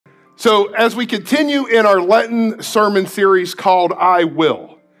So as we continue in our Lenten sermon series called I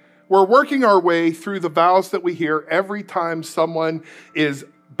Will, we're working our way through the vows that we hear every time someone is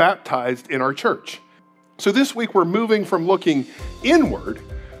baptized in our church. So this week we're moving from looking inward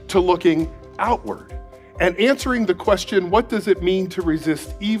to looking outward and answering the question, what does it mean to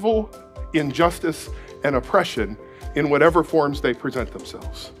resist evil, injustice, and oppression in whatever forms they present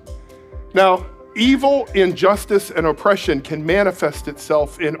themselves? Now, evil, injustice, and oppression can manifest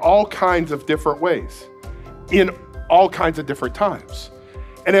itself in all kinds of different ways, in all kinds of different times.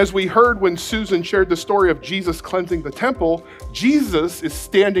 And as we heard when Susan shared the story of Jesus cleansing the temple, Jesus is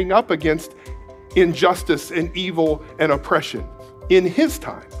standing up against injustice and evil and oppression in his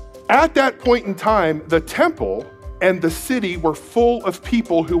time. At that point in time, the temple and the city were full of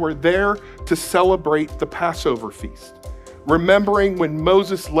people who were there to celebrate the Passover feast, remembering when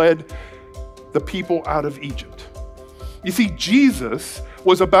Moses led the people out of Egypt. You see, Jesus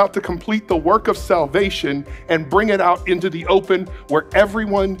was about to complete the work of salvation and bring it out into the open where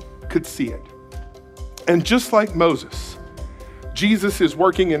everyone could see it. And just like Moses, Jesus is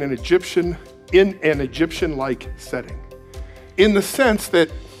working in an Egyptian-like setting, in the sense that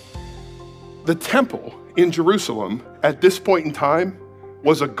the temple in Jerusalem at this point in time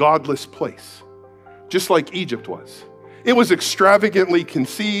was a godless place, just like Egypt was. It was extravagantly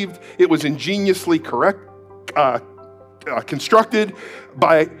conceived. It was ingeniously constructed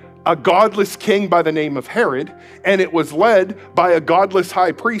by a godless king by the name of Herod, and it was led by a godless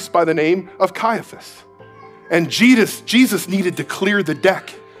high priest by the name of Caiaphas. And Jesus needed to clear the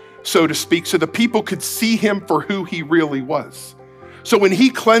deck, so to speak, so the people could see him for who he really was. So when he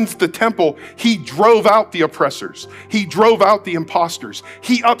cleansed the temple, he drove out the oppressors. He drove out the imposters.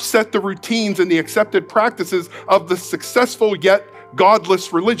 He upset the routines and the accepted practices of the successful yet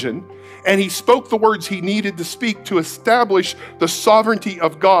godless religion. And he spoke the words he needed to speak to establish the sovereignty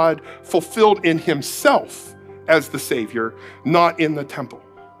of God fulfilled in himself as the Savior, not in the temple.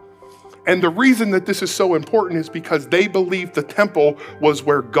 And the reason that this is so important is because they believed the temple was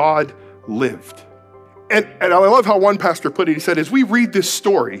where God lived. And I love how one pastor put it. He said, as we read this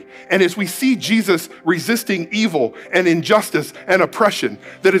story and as we see Jesus resisting evil and injustice and oppression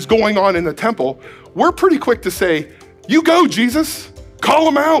that is going on in the temple, we're pretty quick to say, you go, Jesus, call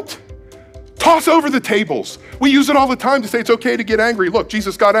them out. Toss over the tables. We use it all the time to say it's okay to get angry. Look,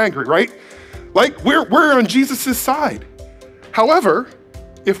 Jesus got angry, right? Like we're on Jesus's side. However,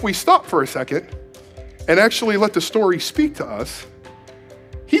 if we stop for a second and actually let the story speak to us,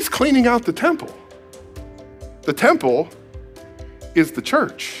 he's cleaning out the temple. The temple is the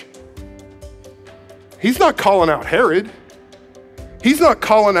church. He's not calling out Herod. He's not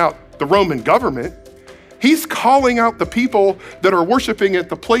calling out the Roman government. He's calling out the people that are worshiping at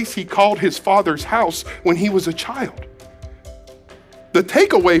the place he called his father's house when he was a child. The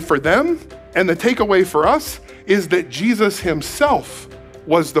takeaway for them and the takeaway for us is that Jesus himself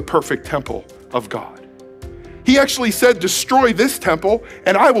was the perfect temple of God. He actually said, destroy this temple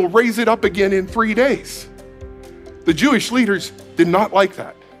and I will raise it up again in 3 days. The Jewish leaders did not like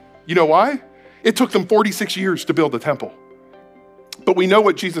that. You know why? It took them 46 years to build the temple. But we know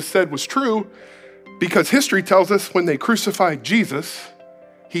what Jesus said was true because history tells us when they crucified Jesus,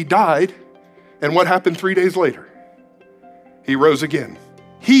 he died, and what happened 3 days later? He rose again.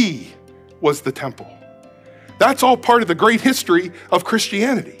 He was the temple. That's all part of the great history of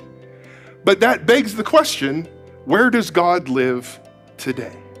Christianity. But that begs the question, where does God live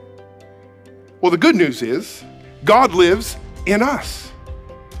today? Well, the good news is, God lives in us.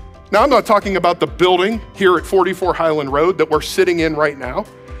 Now, I'm not talking about the building here at 44 Highland Road that we're sitting in right now.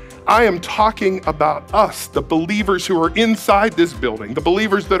 I am talking about us, the believers who are inside this building, the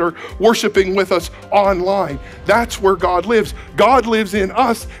believers that are worshiping with us online. That's where God lives. God lives in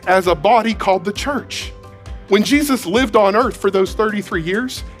us as a body called the church. When Jesus lived on earth for those 33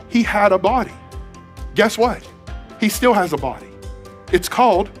 years, he had a body. Guess what? He still has a body. It's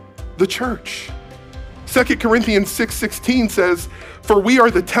called the church. 2 Corinthians 6:16 says, for we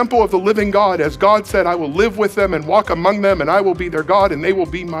are the temple of the living God. As God said, I will live with them and walk among them, and I will be their God, and they will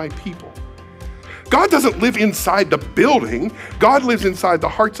be my people. God doesn't live inside the building. God lives inside the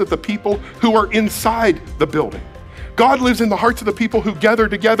hearts of the people who are inside the building. God lives in the hearts of the people who gather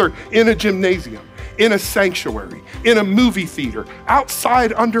together in a gymnasium, in a sanctuary, in a movie theater,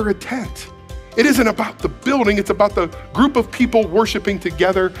 outside under a tent. It isn't about the building. It's about the group of people worshiping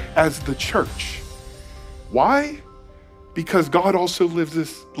together as the church. Why? Because God also lives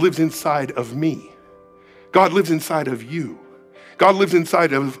inside of me. God lives inside of you. God lives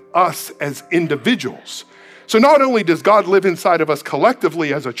inside of us as individuals. So not only does God live inside of us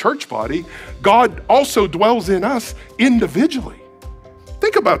collectively as a church body, God also dwells in us individually.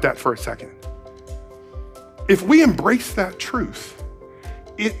 Think about that for a second. If we embrace that truth,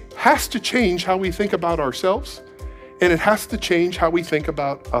 it has to change how we think about ourselves, and it has to change how we think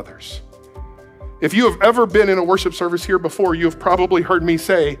about others. If you have ever been in a worship service here before, you have probably heard me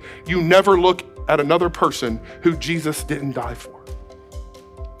say, you never look at another person who Jesus didn't die for.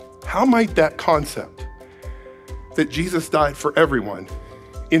 How might that concept that Jesus died for everyone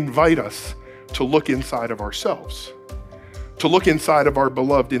invite us to look inside of ourselves, to look inside of our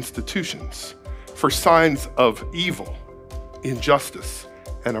beloved institutions for signs of evil, injustice,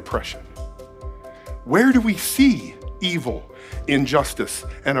 and oppression? Where do we see evil, injustice,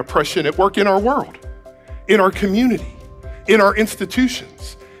 and oppression at work in our world, in our community, in our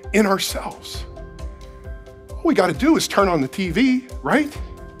institutions, in ourselves? All we got to do is turn on the TV, right?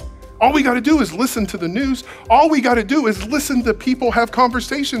 All we got to do is listen to the news. All we got to do is listen to people have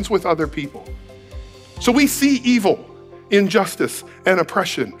conversations with other people. So we see evil, injustice, and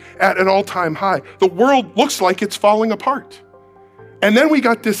oppression at an all-time high. The world looks like it's falling apart. And then we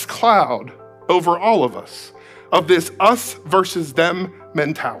got this cloud over all of us of this us versus them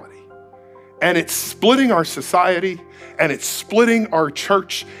mentality. And it's splitting our society, and it's splitting our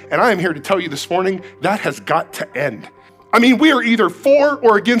church. And I am here to tell you this morning, that has got to end. I mean, we are either for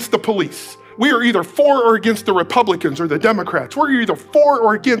or against the police. We are either for or against the Republicans or the Democrats. We're either for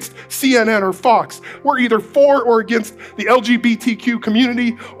or against CNN or Fox. We're either for or against the LGBTQ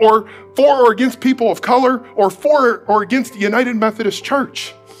community, or for or against people of color, or for or against the United Methodist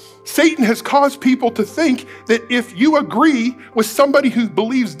Church. Satan has caused people to think that if you agree with somebody who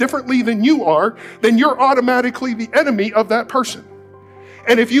believes differently than you are, then you're automatically the enemy of that person.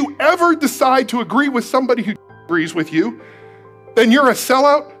 And if you ever decide to agree with somebody who agrees with you, then you're a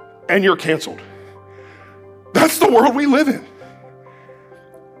sellout and you're canceled. That's the world we live in.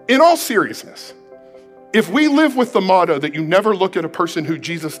 In all seriousness, if we live with the motto that you never look at a person who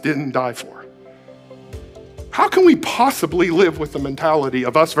Jesus didn't die for, how can we possibly live with the mentality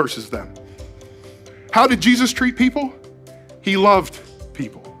of us versus them? How did Jesus treat people? He loved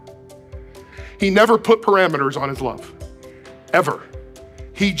people. He never put parameters on his love, ever.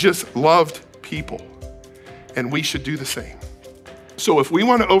 He just loved people, and we should do the same. So if we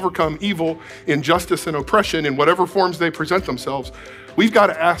want to overcome evil, injustice, and oppression in whatever forms they present themselves, we've got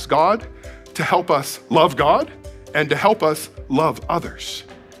to ask God to help us love God and to help us love others.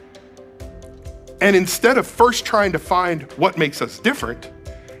 And instead of first trying to find what makes us different,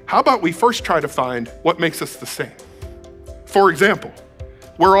 how about we first try to find what makes us the same? For example,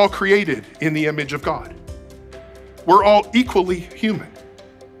 we're all created in the image of God. We're all equally human.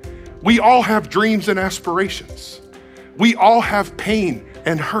 We all have dreams and aspirations. We all have pain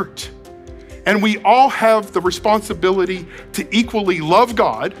and hurt. And we all have the responsibility to equally love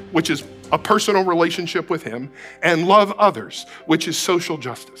God, which is a personal relationship with him, and love others, which is social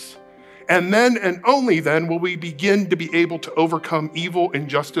justice. And then and only then will we begin to be able to overcome evil,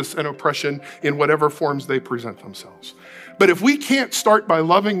 injustice, and oppression in whatever forms they present themselves. But if we can't start by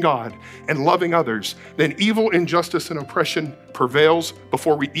loving God and loving others, then evil, injustice, and oppression prevails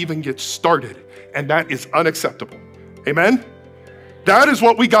before we even get started. And that is unacceptable. Amen? That is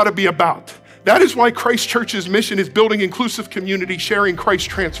what we got to be about. That is why Christ Church's mission is building inclusive community, sharing Christ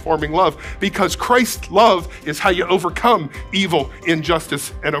transforming love, because Christ's love is how you overcome evil,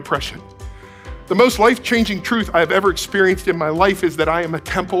 injustice, and oppression. The most life-changing truth I've ever experienced in my life is that I am a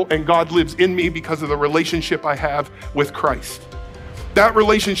temple and God lives in me because of the relationship I have with Christ. That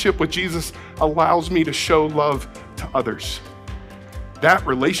relationship with Jesus allows me to show love to others. That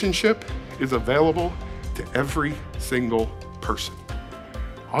relationship is available to every single person.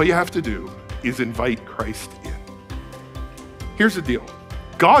 All you have to do is invite Christ in. Here's the deal.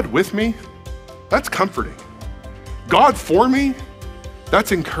 God with me, that's comforting. God for me,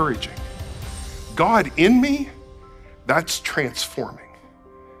 that's encouraging. God in me, that's transforming.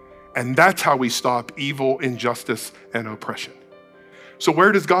 And that's how we stop evil, injustice, and oppression. So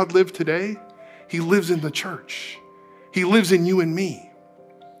where does God live today? He lives in the church. He lives in you and me,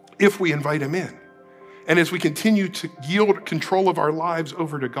 if we invite him in. And as we continue to yield control of our lives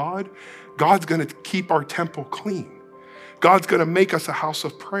over to God, God's gonna keep our temple clean. God's gonna make us a house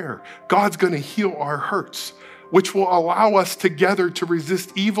of prayer. God's gonna heal our hurts, which will allow us together to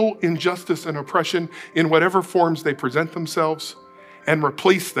resist evil, injustice, and oppression in whatever forms they present themselves, and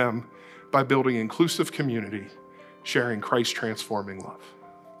replace them by building inclusive community, sharing Christ transforming love.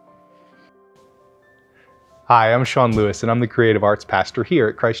 Hi, I'm Sean Lewis, and I'm the Creative Arts Pastor here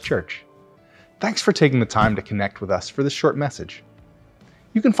at Christ Church. Thanks for taking the time to connect with us for this short message.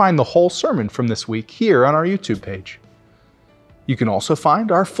 You can find the whole sermon from this week here on our YouTube page. You can also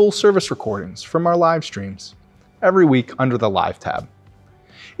find our full service recordings from our live streams every week under the Live tab.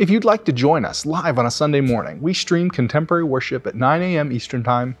 If you'd like to join us live on a Sunday morning, we stream contemporary worship at 9 a.m. Eastern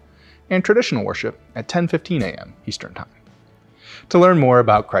Time and traditional worship at 10:15 a.m. Eastern Time. To learn more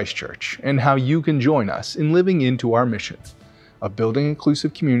about Christ Church and how you can join us in living into our mission of building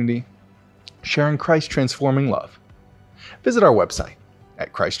inclusive community, sharing Christ transforming love, visit our website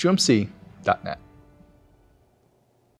at christumc.net.